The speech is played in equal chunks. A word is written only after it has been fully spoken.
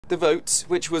The vote,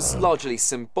 which was largely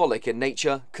symbolic in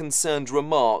nature, concerned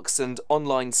remarks and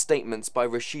online statements by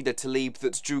Rashida Tlaib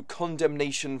that drew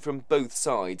condemnation from both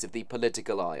sides of the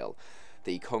political aisle.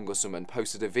 The congresswoman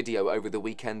posted a video over the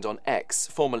weekend on X,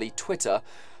 formerly Twitter,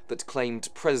 that claimed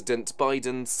President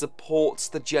Biden supports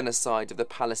the genocide of the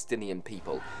Palestinian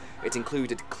people. It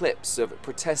included clips of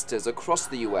protesters across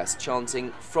the US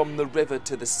chanting "from the river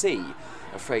to the sea,"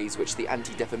 a phrase which the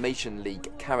Anti-Defamation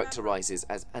League characterizes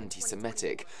as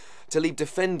anti-Semitic. Tlaib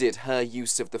defended her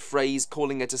use of the phrase,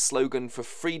 calling it a slogan for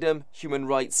freedom, human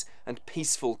rights and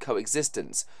peaceful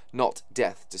coexistence, not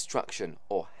death, destruction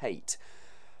or hate.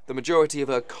 The majority of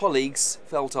her colleagues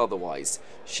felt otherwise.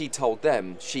 She told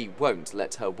them she won't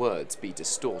let her words be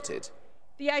distorted.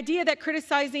 The idea that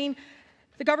criticizing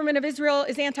the government of Israel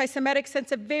is anti-Semitic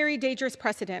sets a very dangerous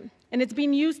precedent, and it's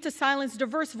being used to silence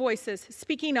diverse voices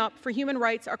speaking up for human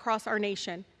rights across our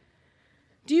nation.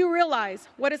 Do you realize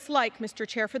what it's like, Mr.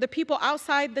 Chair, for the people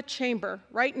outside the chamber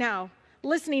right now,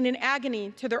 listening in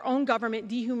agony to their own government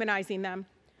dehumanizing them?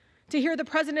 To hear the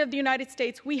President of the United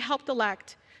States we helped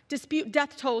elect dispute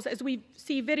death tolls as we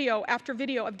see video after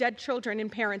video of dead children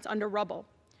and parents under rubble?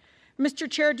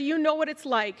 Mr. Chair, do you know what it's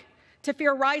like to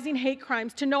fear rising hate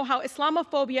crimes, to know how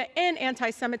Islamophobia and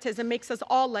anti-Semitism makes us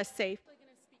all less safe?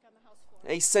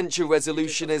 A censure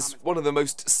resolution is one of the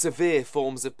most severe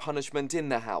forms of punishment in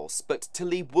the House, but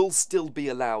Tlaib will still be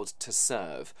allowed to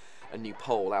serve. A new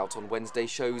poll out on Wednesday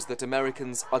shows that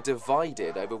Americans are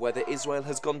divided over whether Israel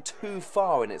has gone too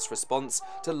far in its response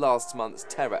to last month's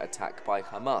terror attack by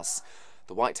Hamas.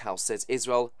 The White House says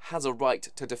Israel has a right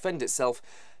to defend itself,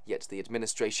 yet the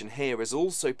administration here is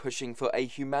also pushing for a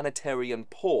humanitarian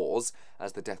pause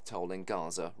as the death toll in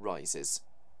Gaza rises.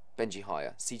 Benji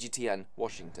Hire, CGTN,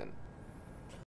 Washington.